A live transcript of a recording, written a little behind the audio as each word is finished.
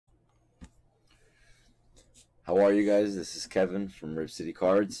How are you guys? This is Kevin from Rip City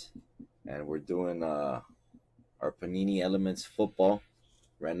Cards, and we're doing our Panini Elements Football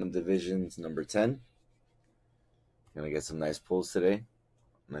Random Divisions number 10. Gonna get some nice pulls today.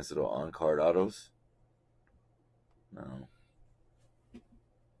 Nice little on-card autos. Now,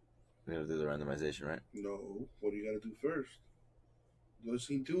 we gotta do the randomization, right? No. What do you gotta do first? Do a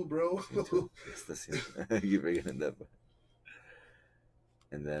scene 2, bro. Scene 2. It's the scene. Keep bringing it up.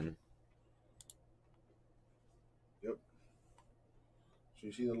 And then... Yep. So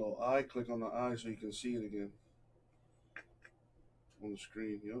you see the little eye? Click on the eye so you can see it again. On the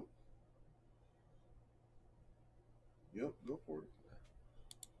screen, yep. Yep, go for it.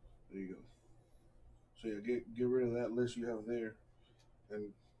 There you go. So yeah, get rid of that list you have there.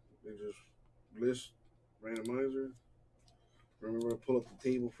 And just list randomizer. Remember to pull up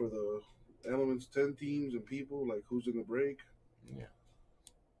the table for the elements, 10 teams and people, like who's in the break. Yeah.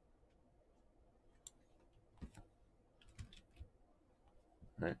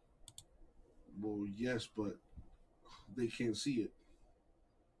 Right. Well, yes, but they can't see it.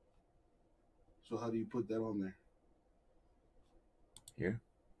 So how do you put that on there? Here?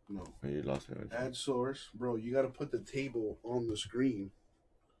 No. Oh, you lost me. Add source. Bro, you got to put the table on the screen.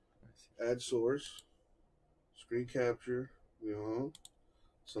 Add source. Screen capture.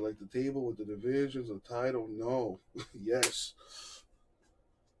 Select the table with the divisions, the title. No. Yes.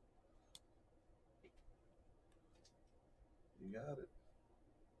 You got it.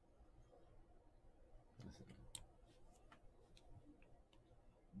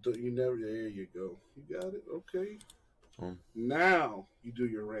 You never. There you go. You got it. Okay. Now you do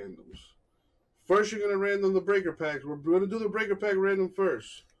your randoms. First, you're gonna random the breaker packs. We're gonna do the breaker pack random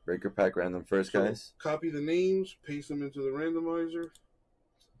first. Breaker pack random first, guys. So copy the names, paste them into the randomizer.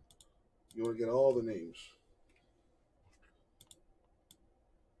 You want to get all the names.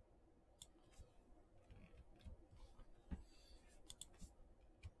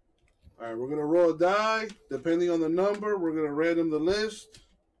 All right, we're gonna roll a die. Depending on the number, we're gonna random the list.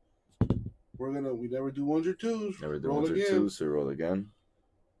 We never do ones or twos. Never do roll ones again. Or twos, so roll again.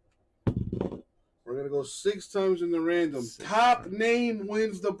 We're gonna go 6 times in the random. Top name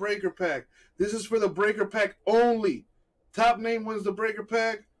wins the breaker pack. This is for the breaker pack only. Top name wins the breaker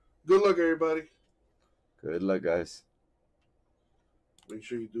pack. Good luck, everybody. Good luck, guys. Make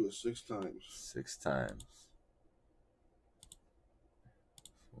sure you do it 6 times. 6 times.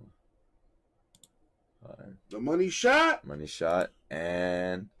 4, 5. The money shot. Money shot.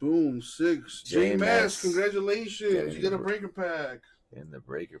 And boom, 6. J-Mass, congratulations. You get a breaker pack. In the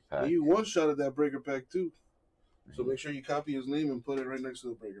breaker pack. And you one-shotted that breaker pack, too. So make sure you copy his name and put it right next to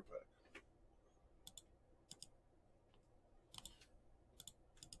the breaker pack.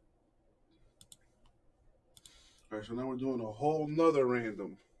 All right, so now we're doing a whole nother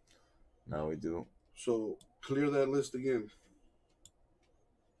random. Now we do. So clear that list again.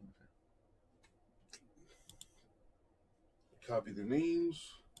 Okay. Copy the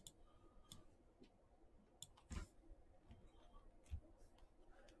names.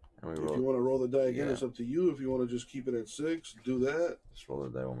 If you want to roll the die again, it's up to you. If you want to just keep it at 6, do that. Let's roll the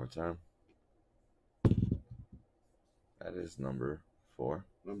die one more time. That is number 4.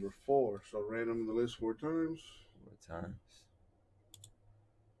 Number 4. So random the list 4 times. 4 times.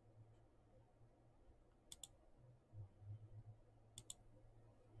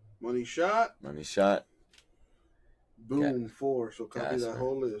 Money shot. Money shot. Boom, 4. So copy that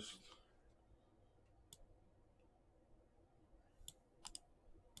whole list.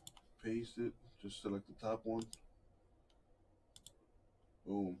 Paste it. Just select the top one.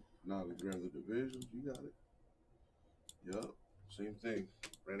 Boom. Now we grab the divisions. You got it. Yup. Same thing.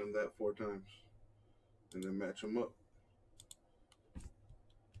 Random that 4 times. And then match them up.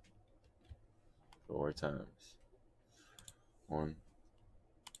 4 times. 1,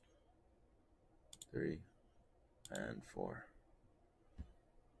 3, and 4.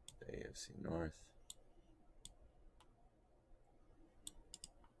 The AFC North.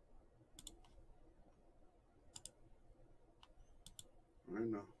 Right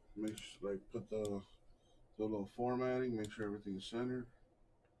now, put the little formatting. Make sure everything's centered.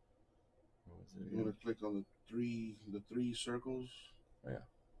 You want to click on the three circles. Oh, yeah.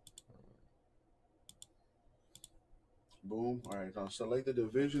 Boom. All right. Now select the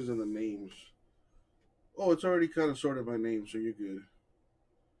divisions and the names. Oh, it's already kind of sorted by name, so you're good.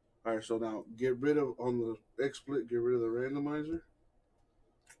 All right. So now get rid of on the XSplit. Get rid of the randomizer.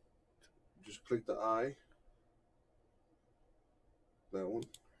 Just click the eye. That one.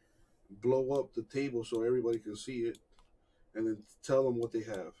 Blow up the table so everybody can see it, and then tell them what they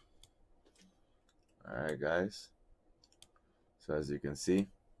have. All right, guys. So as you can see,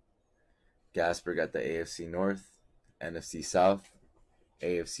 Gasper got the AFC North, NFC South,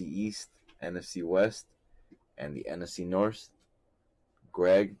 AFC East, NFC West, and the NFC North.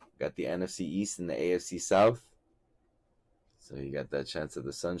 Greg got the NFC East and the AFC South. So he got that chance of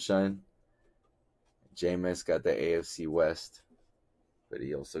the sunshine. Jameis got the AFC West, but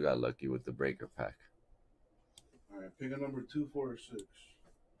he also got lucky with the breaker pack. All right, pick a number 2, 4, or 6.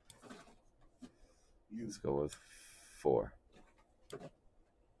 Let's go with 4.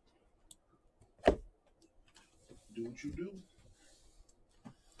 Do what you do.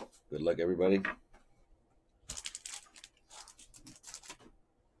 Good luck, everybody.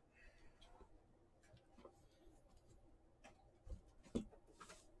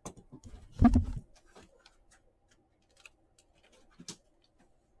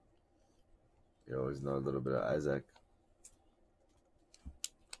 You always know a little bit of Isaac.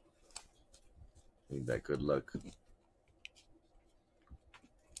 Need that good luck. There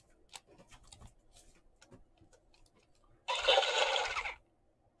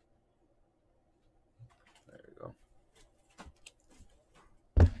we go.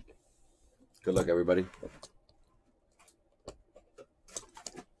 Good luck, everybody.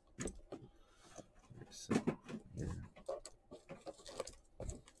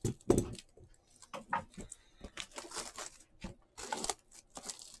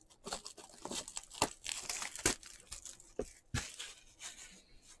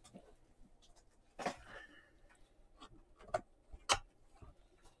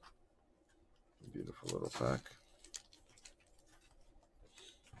 Beautiful little pack.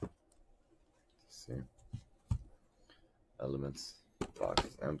 See, elements. Box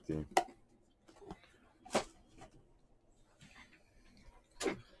is empty.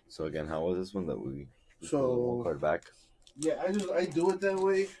 So again, how was this one that we So one card back? Yeah, I do it that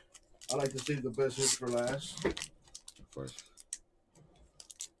way. I like to save the best hits for last. Of course.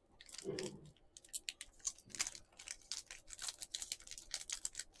 Let's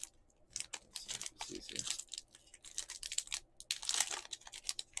see here.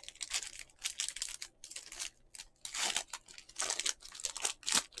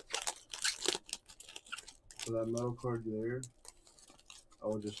 So that metal card there, I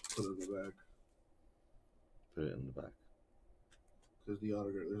would just put it in the back. Put it in the back. Because the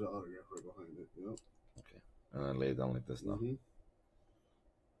autograph, there's an autograph right behind it. Yep. Okay. And I lay it down like this now. Mm-hmm.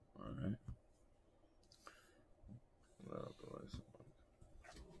 All right.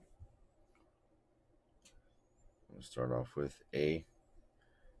 We'll start off with A.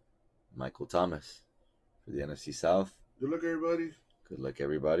 Michael Thomas for the NFC South. Good luck, everybody. Good luck,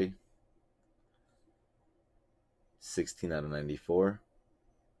 everybody. 16 out of 94.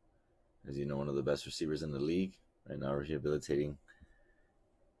 As you know, one of the best receivers in the league. Right now, rehabilitating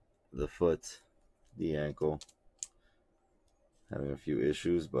the foot, the ankle. Having a few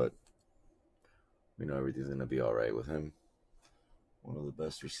issues, but we know everything's going to be all right with him. One of the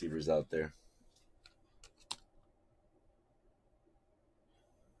best receivers out there.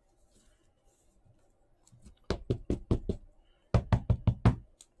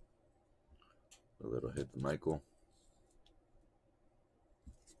 A little hit to Michael.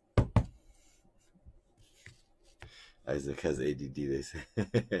 Isaac has ADD, they say.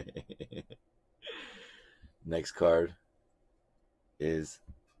 Next card is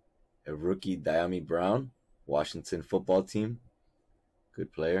a rookie, Diami Brown, Washington football team.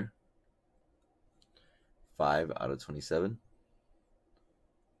 Good player. 5 out of 27.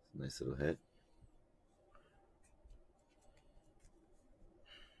 Nice little hit.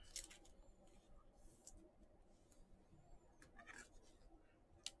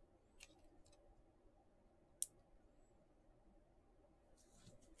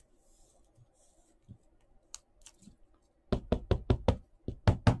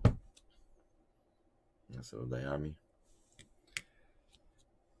 Nice little Diami.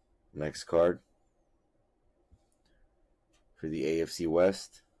 Next card for the AFC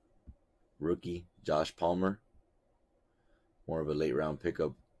West, rookie Josh Palmer. More of a late round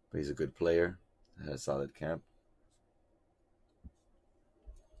pickup, but he's a good player. Had a solid camp.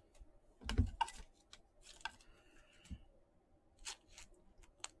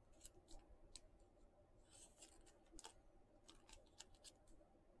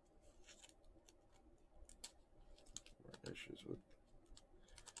 Issues with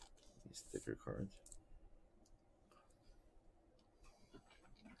these sticker cards.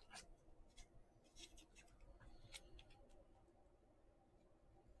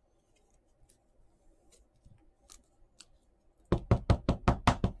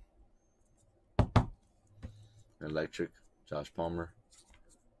 Electric, Josh Palmer.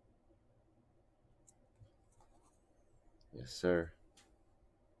 Yes, sir.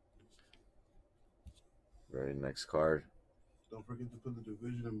 Very next card. Don't forget to put the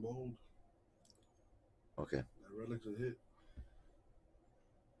division in bold. Okay. That relic's a hit.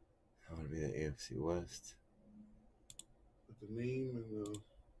 That would be the AFC West. Put the name and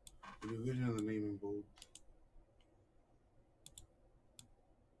the division and the name in bold.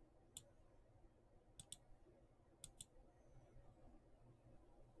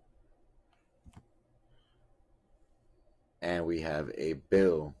 And we have a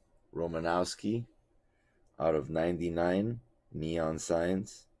Bill Romanowski out of 99 neon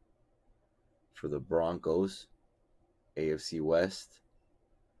signs for the Broncos, AFC West.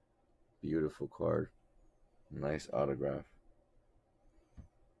 Beautiful card. Nice autograph.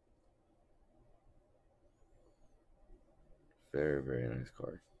 Very, very nice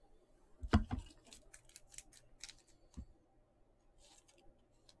card.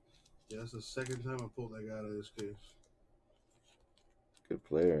 Yeah, that's the second time I pulled that guy out of this case. Good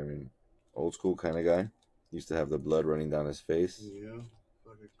player. I mean, old school kind of guy. Used to have the blood running down his face. Yeah,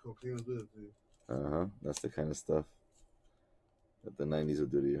 fucking cocaine will do it to you. Uh-huh. That's the kind of stuff that the 90s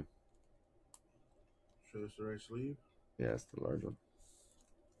would do to you. Show us the right sleeve. Yeah, it's the large one.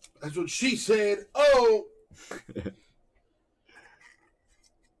 That's what she said. Oh! Got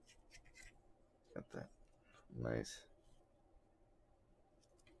that. Nice.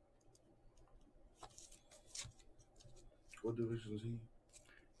 What division is he?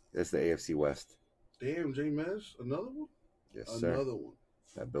 That's the AFC West. Damn, J-Mez. Another one? Yes, sir. Another one.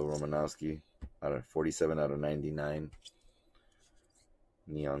 That Bill Romanowski out of 47 out of 99.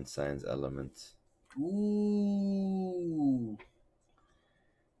 Neon signs elements. Ooh.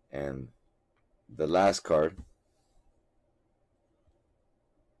 And the last card.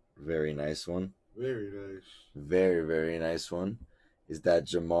 Very nice one. Very nice. Very, very nice one. Is that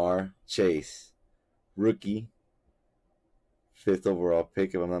Jamar Chase. Rookie. 5th overall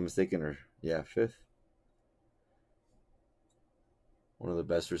pick, if I'm not mistaken. Or, yeah, 5th. One of the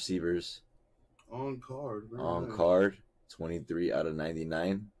best receivers. On card. Very on nice. card. 23 out of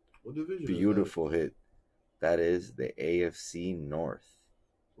 99. What division Beautiful hit. That is the AFC North.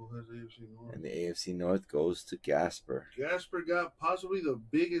 Who has AFC North? And the AFC North goes to Gasper. Gasper got possibly the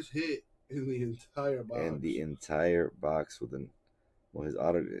biggest hit in the entire box. And the entire box with his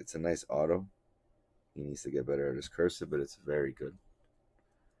auto. It's a nice auto. He needs to get better at his cursive, but it's very good.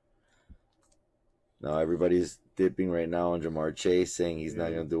 Now everybody's dipping right now on Jamar Chase, saying he's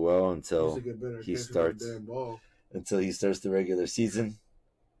not going to do well until he starts the regular season,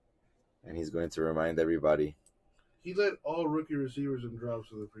 and he's going to remind everybody. He led all rookie receivers in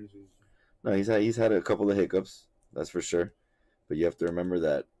drops in the preseason. No, he's had a couple of hiccups, that's for sure. But you have to remember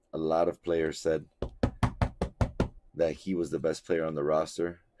that a lot of players said that he was the best player on the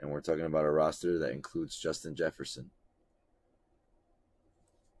roster, and we're talking about a roster that includes Justin Jefferson.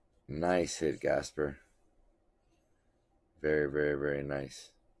 Nice hit, Gasper. Very, very, very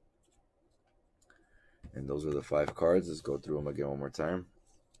nice. And those are the 5 cards. Let's go through them again one more time.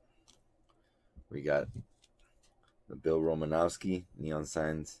 We got the Bill Romanowski, neon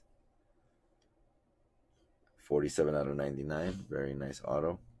signs. 47 out of 99. Very nice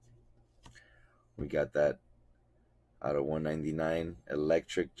auto. We got that out of 199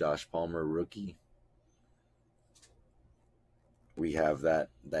 electric Josh Palmer rookie. We have that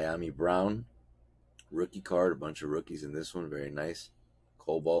Diami Brown rookie card. A bunch of rookies in this one. Very nice.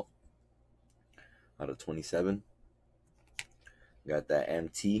 Cobalt out of 27. Got that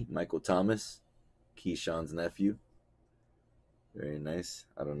MT Michael Thomas, Keyshawn's nephew. Very nice.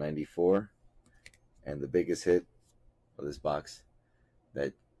 Out of 94. And the biggest hit of this box,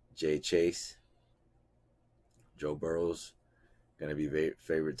 that Jay Chase, Joe Burrow's going to be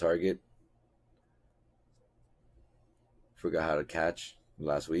favorite target. Forgot how to catch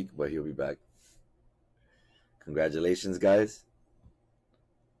last week, but he'll be back. Congratulations, guys.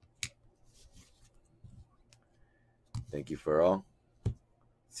 Thank you for all.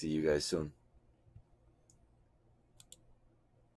 See you guys soon.